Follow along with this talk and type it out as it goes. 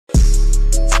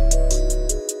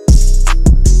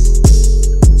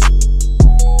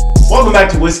Welcome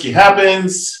back to Whiskey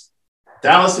Happens,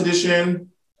 Dallas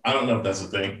edition. I don't know if that's a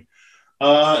thing.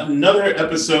 Another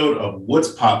episode of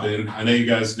What's Poppin'. I know you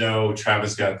guys know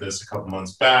Travis got this a couple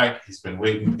months back. He's been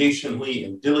waiting patiently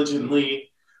and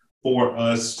diligently for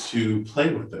us to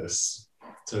play with this.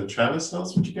 So Travis, tell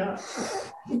us what you got.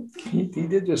 He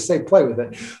did just say play with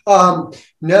it.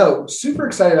 No, super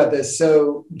excited about this.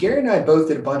 So Gary and I both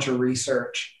did a bunch of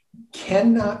research.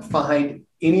 Cannot find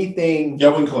anything Yeah, I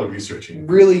wouldn't call it researching.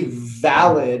 Really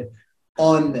valid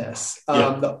on this.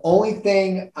 Yeah. The only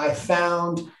thing I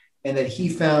found and that he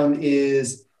found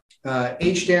is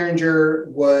H. Deringer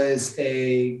was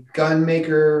a gun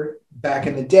maker back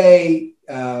in the day,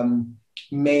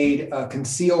 made a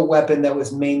concealed weapon that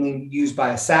was mainly used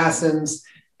by assassins,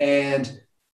 and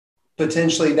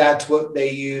potentially that's what they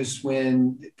used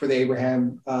for the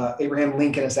Abraham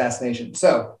Lincoln assassination.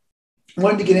 So I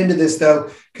wanted to get into this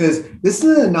though, because this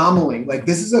is an anomaly. Like,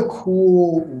 this is a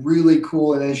cool, really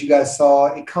cool. And as you guys saw,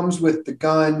 it comes with the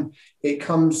gun. It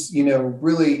comes,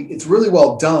 it's really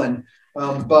well done.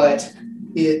 But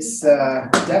it's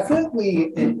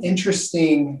definitely an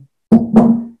interesting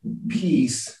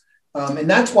piece. And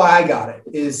that's why I got it.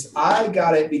 I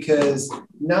got it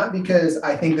not because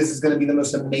I think this is going to be the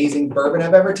most amazing bourbon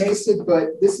I've ever tasted,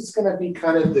 but this is going to be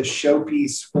kind of the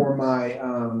showpiece for my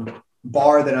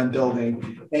bar that I'm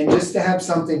building, and just to have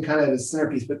something kind of the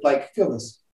centerpiece. But like, feel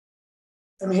this.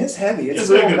 I mean, it's heavy. It's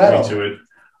a good point to it.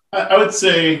 I would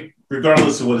say,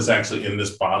 regardless of what is actually in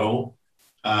this bottle,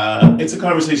 it's a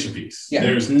conversation piece. Yeah.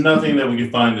 There's nothing that we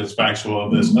can find that's factual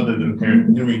of this other than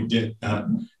Henry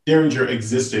Deringer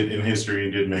existed in history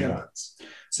and did make guns.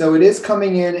 So it is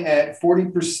coming in at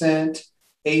 40%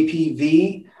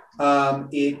 APV.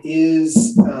 It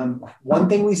is one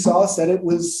thing we saw said it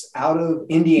was out of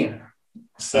Indiana.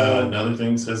 So another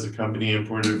thing says the company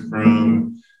imported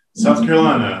from South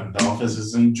Carolina. The office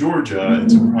is in Georgia.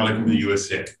 It's a product of the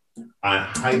USA. I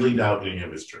highly doubt any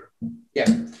of it's true. Yeah.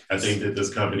 I think that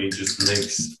this company just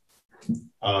makes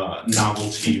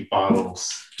novelty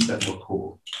bottles that look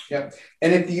cool. Yep.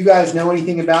 And if you guys know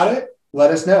anything about it, let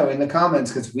us know in the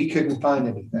comments, because we couldn't find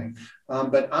anything.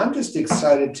 But I'm just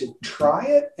excited to try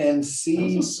it and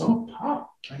see. This is so pop.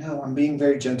 I know, I'm being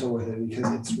very gentle with it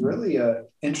because it's really an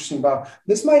interesting bottle.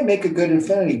 This might make a good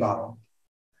infinity bottle.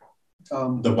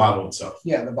 The bottle itself.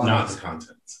 Yeah, the bottle. Not the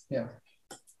contents. Yeah.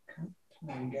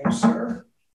 There you go, sir.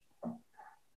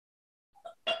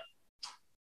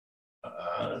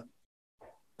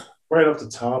 Right off the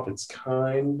top, it's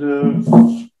kind of,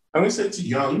 I'm going to say it's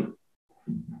young.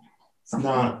 It's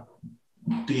not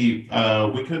deep.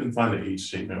 We couldn't find an age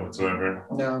statement whatsoever.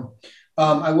 No.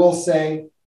 I will say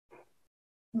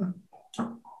though,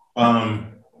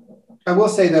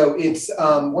 it's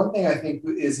one thing I think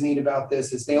is neat about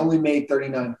this is they only made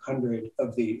 3,900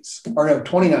 of these, or no,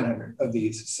 2,900 of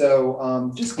these.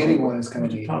 So just getting one is kind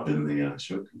of neat. Pop in the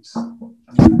showpiece.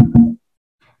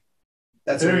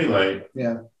 That's very light.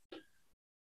 Yeah.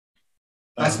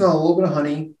 I smell a little bit of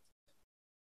honey.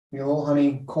 A little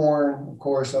honey, corn, of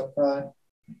course, up front.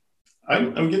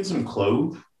 I'm getting some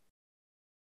clove.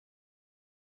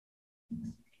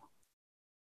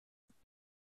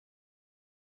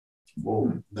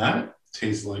 Whoa, that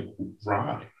tastes like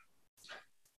rye.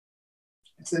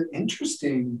 It's an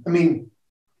interesting. I mean,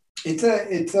 it's a.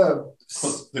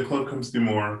 The clove comes through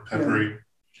more peppery.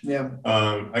 Yeah.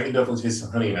 I can definitely taste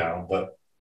the honey now, but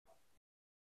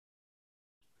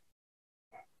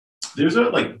there's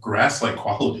a grass-like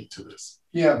quality to this.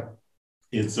 Yeah.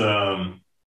 It's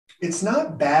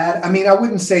not bad. I mean, I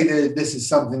wouldn't say that this is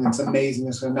something that's amazing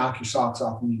that's going to knock your socks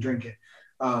off when you drink it,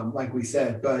 like we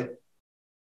said, but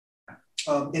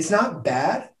it's not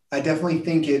bad. I definitely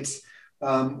think it's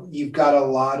you've got a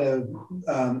lot of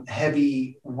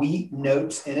heavy wheat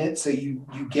notes in it, so you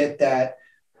get that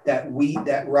wheat,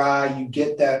 that rye, you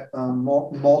get that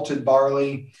malted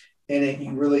barley in it.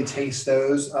 You really taste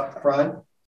those up front.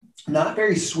 Not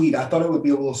very sweet. I thought it would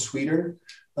be a little sweeter,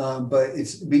 but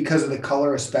it's because of the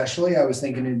color especially. I was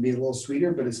thinking it'd be a little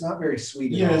sweeter, but it's not very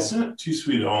sweet at all. It's not too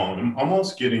sweet at all. I'm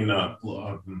almost getting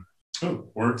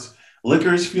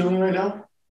licorice feeling right now.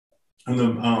 And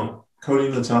the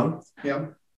coating the tongue. Yeah.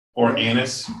 Or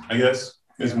anise, I guess,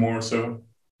 is more so.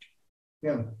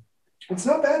 Yeah. It's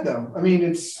not bad though. I mean,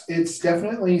 it's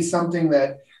definitely something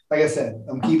that, like I said,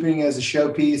 I'm keeping as a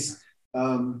showpiece.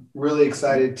 Really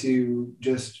excited to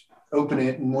just open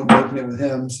it and want to open it with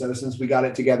him. So since we got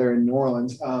it together in New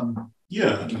Orleans.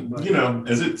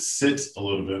 As it sits a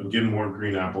little bit, I'm getting more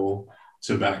green apple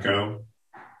tobacco.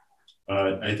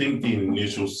 I think the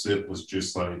initial sip was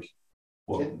just like,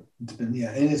 well,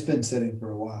 it's been sitting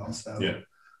for a while. So yeah.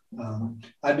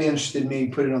 I'd be interested in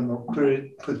maybe put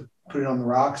put it on the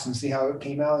rocks and see how it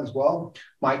came out as well.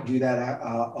 Might do that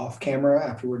off camera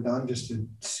after we're done, just to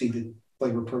see the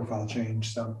flavor profile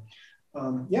change. So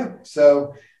yeah,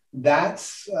 so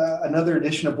that's another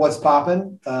edition of What's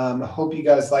Poppin'. I hope you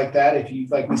guys like that. If you,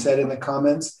 like we said in the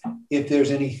comments, if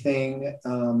there's anything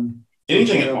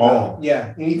anything at all,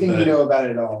 yeah, anything you know about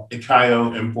it at all.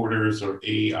 Aiko Importers, or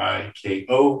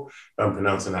Aiko, if I'm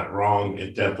pronouncing that wrong,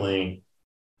 it definitely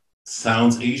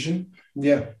sounds Asian.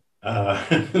 Yeah.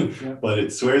 Yeah. But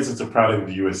it swears it's a product of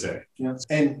the USA. Yeah.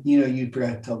 And you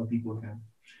forgot to tell the people again.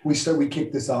 We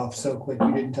kicked this off so quick.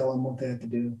 You didn't tell them what they had to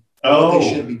do. Oh, what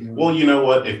they should be doing. Well, you know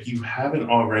what? If you haven't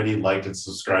already liked and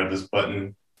subscribed this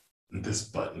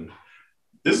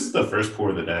is the first pour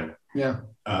of the day. Yeah.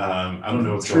 I don't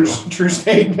know what's going on. True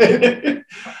statement.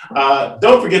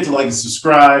 Don't forget to like and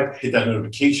subscribe. Hit that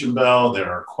notification bell.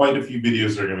 There are quite a few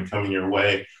videos that are going to be coming your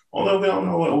way, although we don't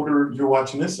know what order you're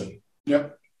watching this in.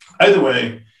 Yep. Either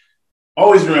way,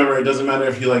 always remember, it doesn't matter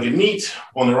if you like it neat,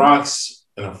 on the rocks,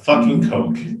 and a fucking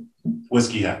Coke.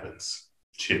 Whiskey happens.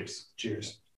 Cheers.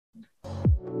 Cheers.